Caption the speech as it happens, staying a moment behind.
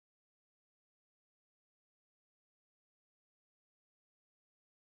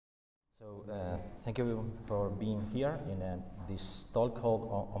So thank you for being here in this talk called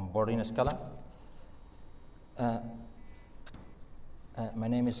Onboarding Scala. My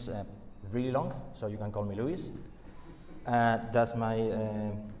name is really long, so you can call me Luis. That's my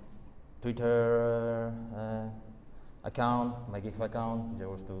Twitter account, my GitHub account.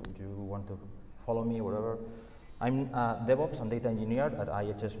 If you want to follow me, whatever. I'm a DevOps and data engineer at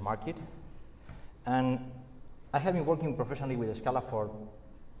IHS Market, and I have been working professionally with Scala for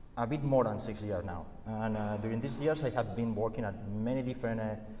a bit more than 6 years now. And during these years, I have been working at many different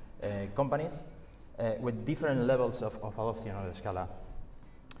companies with different levels of adoption of Scala.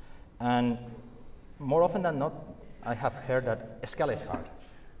 And more often than not, I have heard that Scala is hard.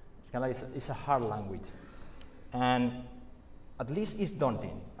 Scala is a hard language. And at least it's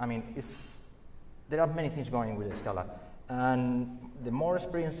daunting. I mean, there are many things going with Scala. And the more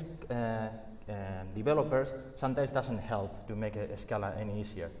experienced developers sometimes doesn't help to make a Scala any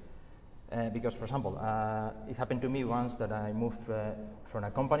easier. Because, for example, it happened to me once that I moved from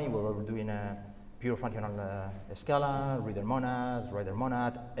a company where we were doing a pure functional Scala, reader monads, writer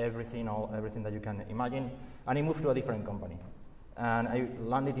monad, everything that you can imagine, and I moved to a different company. And I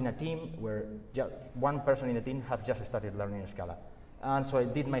landed in a team where just one person in the team has just started learning Scala. And so I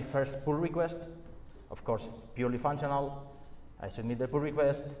did my first pull request, of course, purely functional. I submitted the pull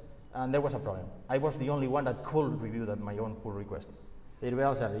request, and there was a problem. I was the only one that could review my own pull request. Everybody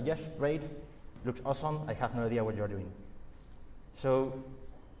else said, yes, great, looks awesome, I have no idea what you're doing. So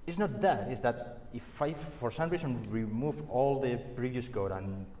it's not that, it's that if I, for some reason, remove all the previous code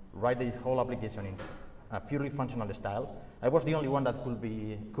and write the whole application in a purely functional style, I was the only one that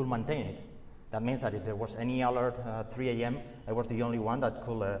could maintain it. That means that if there was any alert at 3 a.m., I was the only one that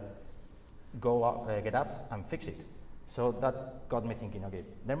could get up and fix it. So that got me thinking, okay,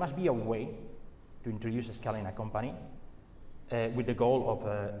 there must be a way to introduce Scala in a company with the goal of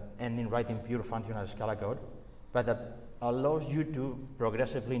ending writing pure functional Scala code, but that allows you to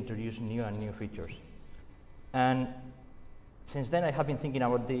progressively introduce new and new features. And since then, I have been thinking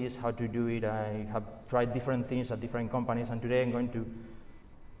about this, how to do it. I have tried different things at different companies, and today I'm going to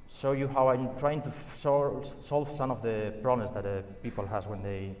show you how I'm trying to solve some of the problems that people have when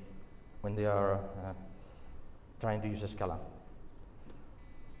they are trying to use Scala.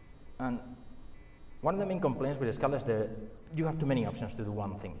 And one of the main complaints with Scala is that you have too many options to do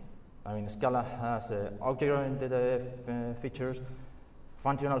one thing. I mean, Scala has object-oriented features,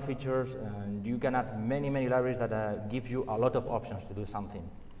 functional features, and you can add many libraries that give you a lot of options to do something.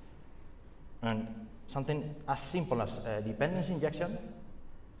 And something as simple as dependency injection,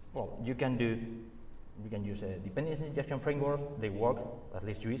 well, you can use a dependency injection framework. They work, at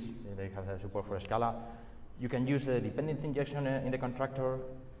least use. They have support for Scala. You can use the dependency injection in the constructor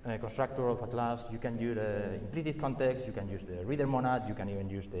of a class. You can use the implicit context. You can use the reader monad. You can even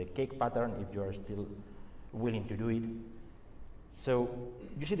use the cake pattern if you are still willing to do it. So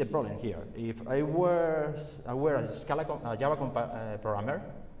you see the problem here. If I were a Java programmer,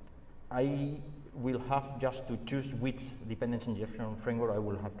 I will have just to choose which dependency injection framework I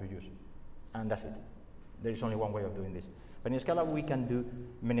will have to use, and that's it. There is only one way of doing this. But in Scala, we can do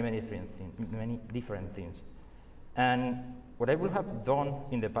many different things. And what I would have done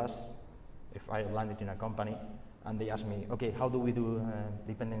in the past, if I landed in a company and they asked me, okay, how do we do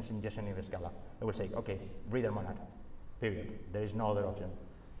dependency injection in Scala? I would say, okay, reader monad, period. There is no other option.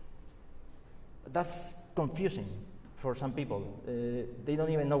 That's confusing for some people. They don't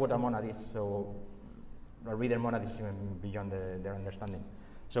even know what a monad is, so a reader monad is even beyond their understanding.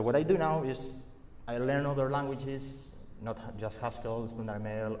 So what I do now is I learn other languages, not just Haskell,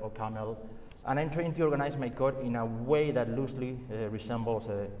 StandardML, or Camel, and I'm trying to organize my code in a way that loosely resembles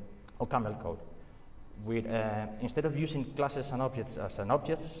OCaml code. With, instead of using classes and objects as an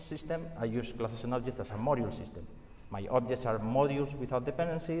object system, I use classes and objects as a module system. My objects are modules without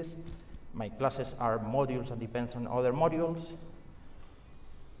dependencies. My classes are modules that depend on other modules.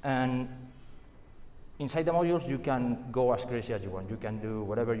 And inside the modules, you can go as crazy as you want. You can do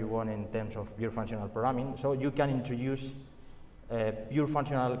whatever you want in terms of pure functional programming. So you can introduce pure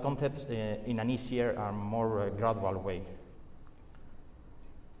functional concepts in an easier and more gradual way.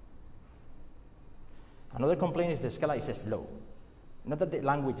 Another complaint is that Scala is slow. Not that the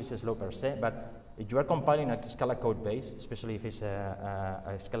language is slow per se, but if you are compiling a Scala code base, especially if it's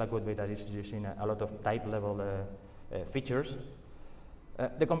a Scala code base that is using a lot of type level features,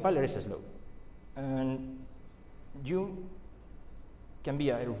 the compiler is slow. And you can be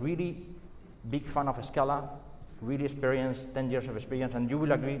a really big fan of Scala, really experienced, 10 years of experience, and you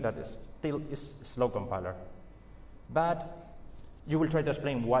will agree that it still is a slow compiler. But you will try to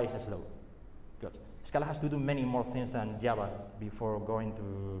explain why it's slow. Because Scala has to do many more things than Java before going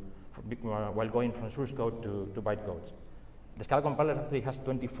to while going from source code to bytecodes. The Scala compiler actually has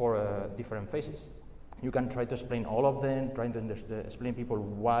 24 different phases. You can try to explain all of them, trying to explain people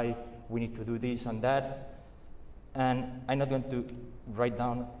why we need to do this and that. And I'm not going to write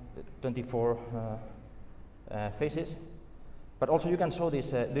down 24 phases, but also you can show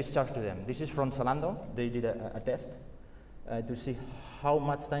this chart to them. This is from Zalando. They did a test to see how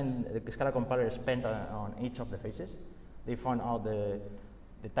much time the Scala compiler spent on each of the phases. They found out the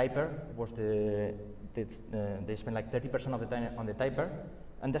typer was they spent like 30% of the time on the typer,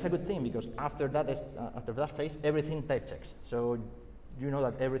 and that's a good thing because after that phase, everything type checks. So you know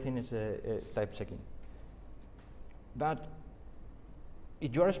that everything is type checking. But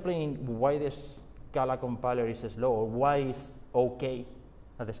if you are explaining why the Scala compiler is slow, or why it's okay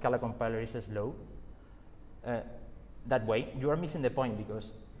that the Scala compiler is slow, that way, you are missing the point,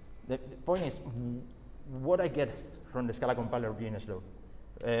 because the point is what I get from the Scala compiler being slow.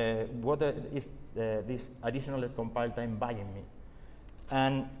 What is this additional compile time buying me?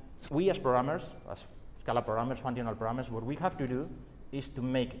 And we as programmers, as Scala programmers, functional programmers, what we have to do is to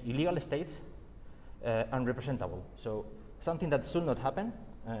make illegal states unrepresentable. So something that should not happen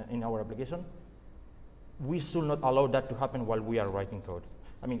in our application, we should not allow that to happen while we are writing code.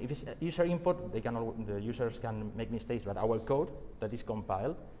 I mean, if it's user input, the users can make mistakes, but our code that is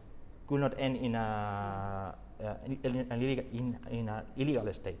compiled could not end in an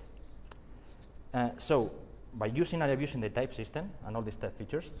illegal state. So by using and abusing the type system and all these type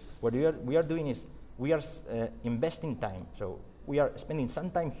features, what we are doing is we are investing time. So we are spending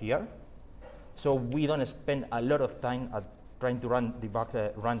some time here, so we don't spend a lot of time at trying to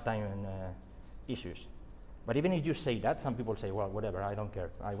debug runtime issues. But even if you say that, some people say, well, whatever, I don't care.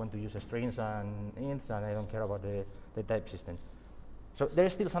 I want to use strings and ints, and I don't care about the type system. So there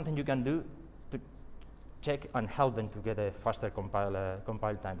is still something you can do to check and help them to get a faster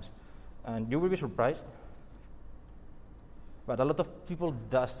compile times. And you will be surprised, but a lot of people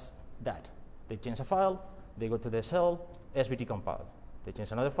does that. They change a file, they go to the cell, SVT compile. They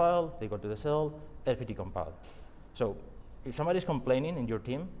change another file, they go to the cell, SVT compile. So if somebody is complaining in your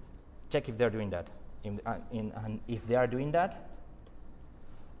team, check if they're doing that. And if they are doing that,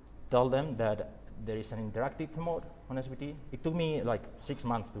 tell them that there is an interactive mode on SVT. It took me like 6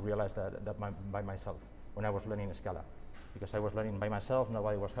 months to realize that by myself when I was learning Scala, because I was learning by myself,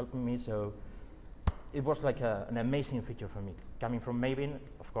 nobody was helping me, so it was like an amazing feature for me. Coming from Maven,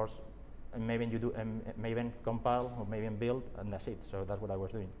 of course, in Maven you do Maven compile or Maven build, and that's it, so that's what I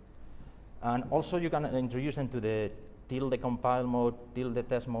was doing. And also you can introduce them to the tilde compile mode, tilde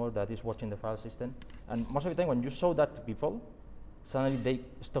test mode that is watching the file system. And most of the time when you show that to people, suddenly they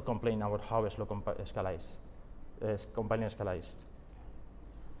stop complaining about how slow Scala is, compiling Scala is.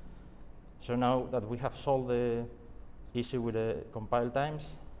 So now that we have solved the issue with the compile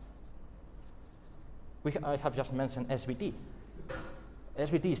times, I have just mentioned SVT.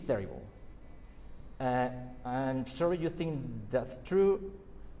 SVT is terrible. I'm sorry you think that's true.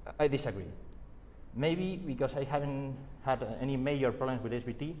 I disagree. Maybe because I haven't had any major problems with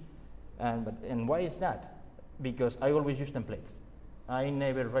SVT. And why is that? Because I always use templates. I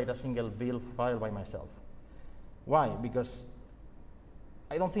never write a single build file by myself. Why? Because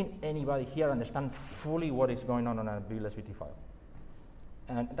I don't think anybody here understands fully what is going on a build SVT file.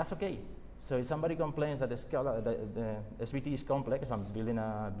 And that's okay. So if somebody complains that the SVT is complex, I'm building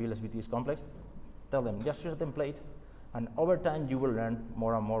a build SVT is complex, tell them, just use a template, and over time you will learn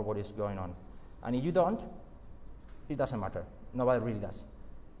more and more what is going on. And if you don't, it doesn't matter. Nobody really does.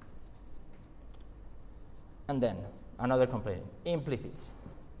 And then, another complaint, implicits.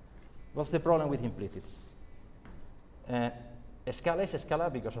 What's the problem with implicits? Scala is Scala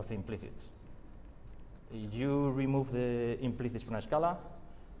because of the implicits. If you remove the implicits from Scala,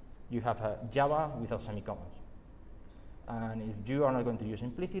 you have a Java without semicolons. And if you are not going to use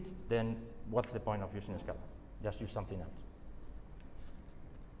implicits, then what's the point of using Scala? Just use something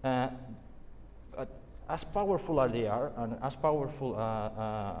else. But as powerful as they are, and as powerful,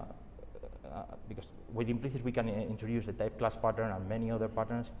 because with implicits we can introduce the type class pattern and many other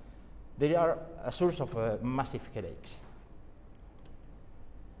patterns, they are a source of massive headaches.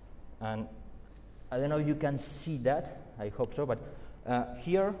 And I don't know if you can see that, I hope so, but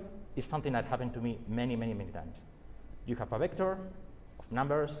here is something that happened to me many, many, many times. You have a vector of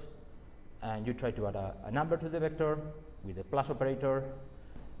numbers, and you try to add a number to the vector with the plus operator,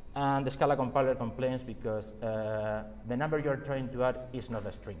 and the Scala compiler complains because the number you're trying to add is not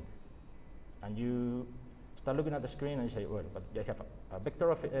a string. And you start looking at the screen and you say, well, but I have a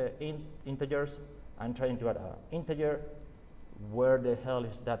vector of integers, I'm trying to add an integer, where the hell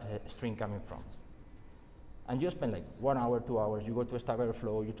is that string coming from? And you spend like 1 hour, 2 hours, you go to Stack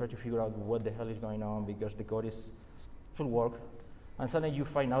Overflow, you try to figure out what the hell is going on because the code should work. And suddenly you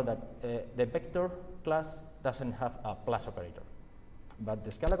find out that the vector class doesn't have a plus operator. But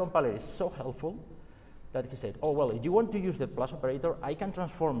the Scala compiler is so helpful that he said, oh, well, if you want to use the plus operator, I can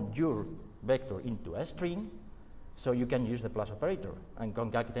transform your vector into a string, so you can use the plus operator and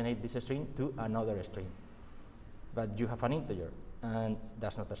concatenate this string to another string. But you have an integer, and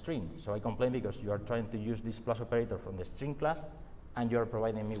that's not a string. So I complain because you are trying to use this plus operator from the string class, and you are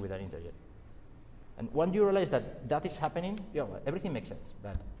providing me with an integer. And when you realize that that is happening, yeah, well, everything makes sense.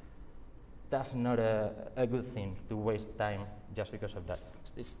 But that's not a good thing to waste time just because of that.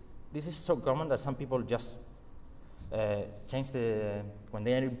 This is so common that some people just change when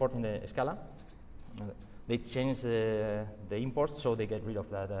they are importing the Scala, they change the imports so they get rid of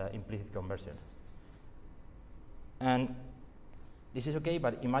that implicit conversion. And this is okay,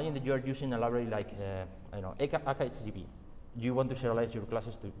 but imagine that you are using a library like I don't know, AKHGP. You want to serialize your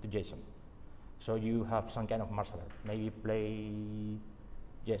classes to JSON. So you have some kind of marshaller, maybe play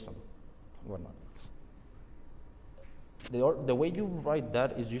JSON, whatnot. The way you write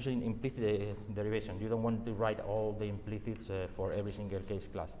that is using implicit derivation. You don't want to write all the implicits for every single case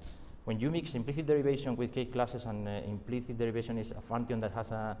class. When you mix implicit derivation with case classes, and implicit derivation is a function that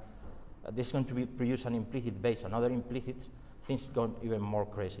has this is going to produce an implicit based on other implicits, things go even more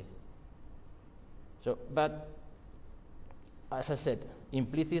crazy. So, but as I said,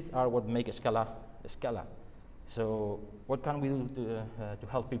 implicits are what make Scala Scala. So what can we do to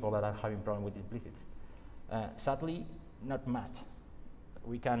help people that are having problems with implicits? Sadly, not much.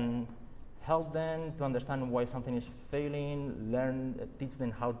 We can help them to understand why something is failing, teach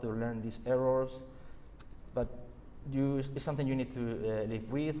them how to learn these errors, but it's something you need to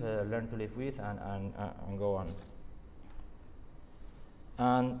live with, learn to live with, and go on.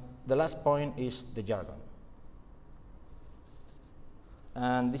 And the last point is the jargon.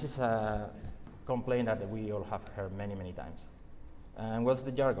 And this is a complaint that we all have heard many, many times. And what's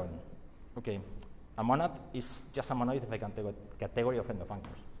the jargon? Okay, a monad is just a monolith of a category of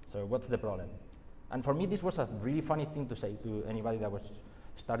endofunctors. So what's the problem? And for me, this was a really funny thing to say to anybody that was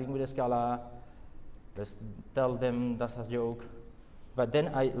starting with Scala. Let's tell them that's a joke. But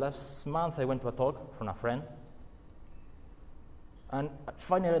then last month I went to a talk from a friend, and I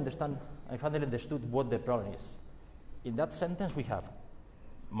finally understood what the problem is. In that sentence we have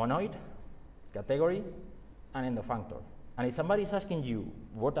monoid, category, and endofunctor. And if somebody is asking you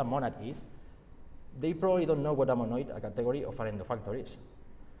what a monad is, they probably don't know what a monoid, a category, of an endofunctor is.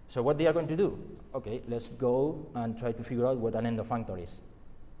 So what they are going to do? Okay, let's go and try to figure out what an endofunctor is.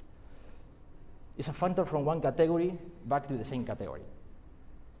 It's a functor from one category back to the same category.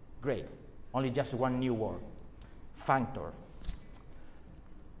 Great, only just one new word, functor.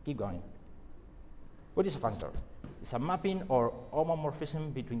 Keep going. What is a functor? It's a mapping or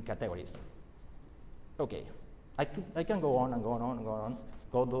homomorphism between categories. Okay, I can go on and go on and go on,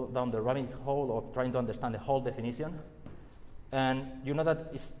 go down the rabbit hole of trying to understand the whole definition. And you know that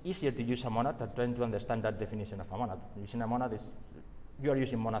it's easier to use a monad than trying to understand that definition of a monad. Using a monad you are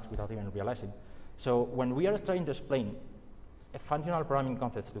using monads without even realizing. So when we are trying to explain functional programming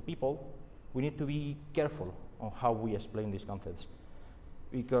concepts to people, we need to be careful on how we explain these concepts.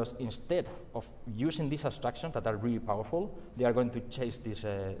 Because instead of using these abstractions that are really powerful, they are going to chase this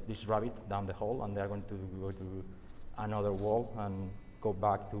rabbit down the hole, and they are going to go to another wall and go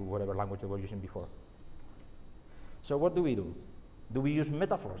back to whatever language they were using before. So what do we do? Do we use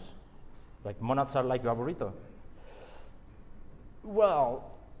metaphors? Like monads are like a burrito?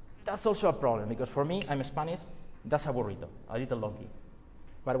 Well, that's also a problem, because for me, I'm Spanish, that's a burrito, a little donkey.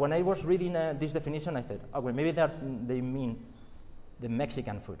 But when I was reading this definition, I said, okay, maybe they mean the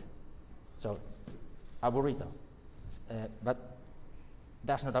Mexican food. So, a burrito. But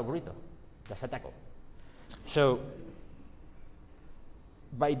that's not a burrito, that's a taco. So,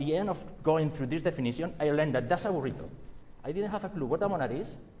 by the end of going through this definition, I learned that that's a burrito. I didn't have a clue what a monad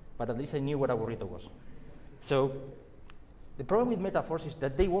is, but at least I knew what a burrito was. So, the problem with metaphors is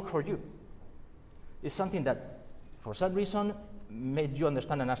that they work for you. It's something that, for some reason, made you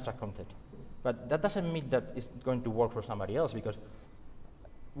understand an abstract concept. But that doesn't mean that it's going to work for somebody else, because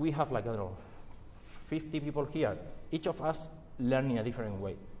we have, like, I don't know, 50 people here, each of us learning a different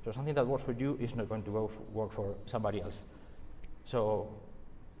way. So something that works for you is not going to work for somebody else. So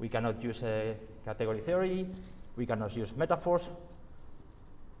we cannot use a category theory, we cannot use metaphors.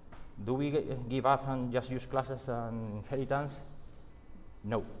 Do we give up and just use classes and inheritance?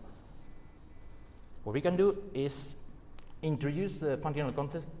 No. What we can do is introduce the functional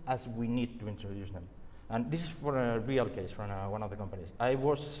concepts as we need to introduce them. And this is for a real case from one of the companies.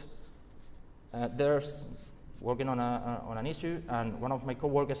 There's working on an issue, and one of my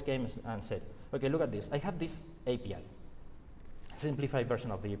coworkers came and said, okay, look at this. I have this API, simplified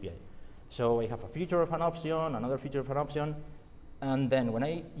version of the API. So I have a feature of an option, another feature of an option, and then when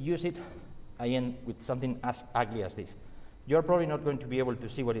I use it, I end with something as ugly as this. You're probably not going to be able to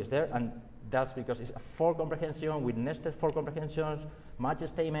see what is there, and that's because it's a for comprehension with nested for comprehensions, match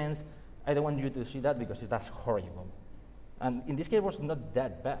statements. I don't want you to see that because that's horrible. And in this case, it was not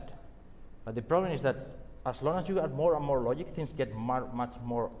that bad. But the problem is that as long as you add more and more logic, things get much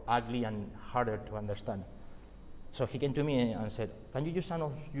more ugly and harder to understand. So he came to me and said, can you use some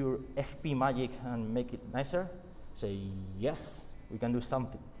of your FP magic and make it nicer? Say, yes, we can do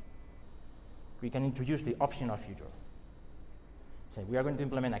something. We can introduce the optional feature. So we are going to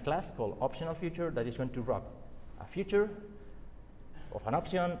implement a class called optional feature that is going to wrap a feature of an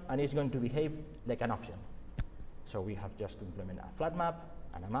option, and it's going to behave like an option. So we have just to implement a flat map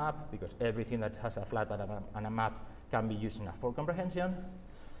and a map, because everything that has a flat map and a map can be used in a for comprehension.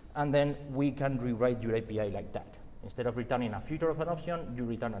 And then we can rewrite your API like that. Instead of returning a feature of an option, you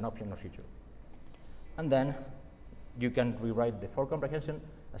return an optional feature. And then you can rewrite the for comprehension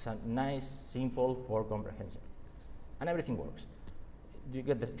as a nice, simple for comprehension. And everything works. You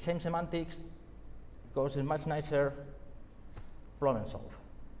get the same semantics, goes much nicer, problem solved.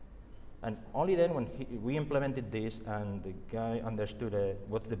 And only then when we implemented this and the guy understood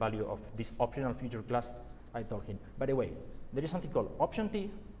what's the value of this optional feature class, I told him, by the way, there is something called option T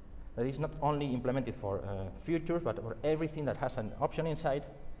that is not only implemented for features, but for everything that has an option inside.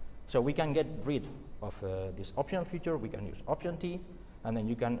 So we can get rid of this optional feature, we can use option T, and then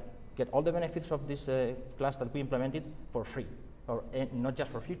you can get all the benefits of this class that we implemented for free, or not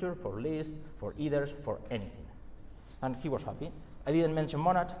just for feature, for list, for eithers, for anything. And he was happy. I didn't mention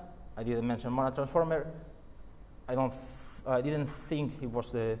monad. I didn't mention monad transformer. I didn't think it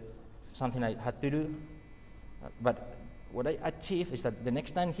was something I had to do. But what I achieved is that the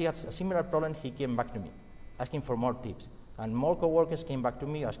next time he had a similar problem, he came back to me, asking for more tips. And more coworkers came back to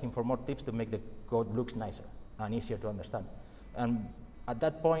me, asking for more tips to make the code look nicer and easier to understand. And at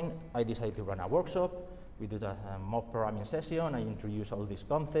that point, I decided to run a workshop. We did a mock programming session. I introduced all these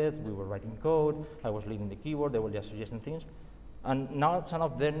concepts. We were writing code. I was leading the keyboard. They were just suggesting things. And now some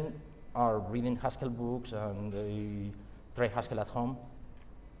of them are reading Haskell books, and they try Haskell at home.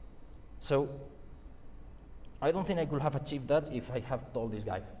 So I don't think I could have achieved that if I have told this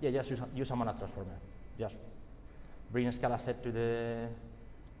guy, yeah, just use a monad transformer. Just bring a Scala set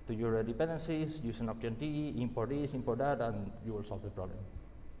to your dependencies, use an option T, import this, import that, and you will solve the problem.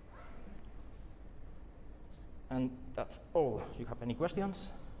 And that's all. Do you have any questions?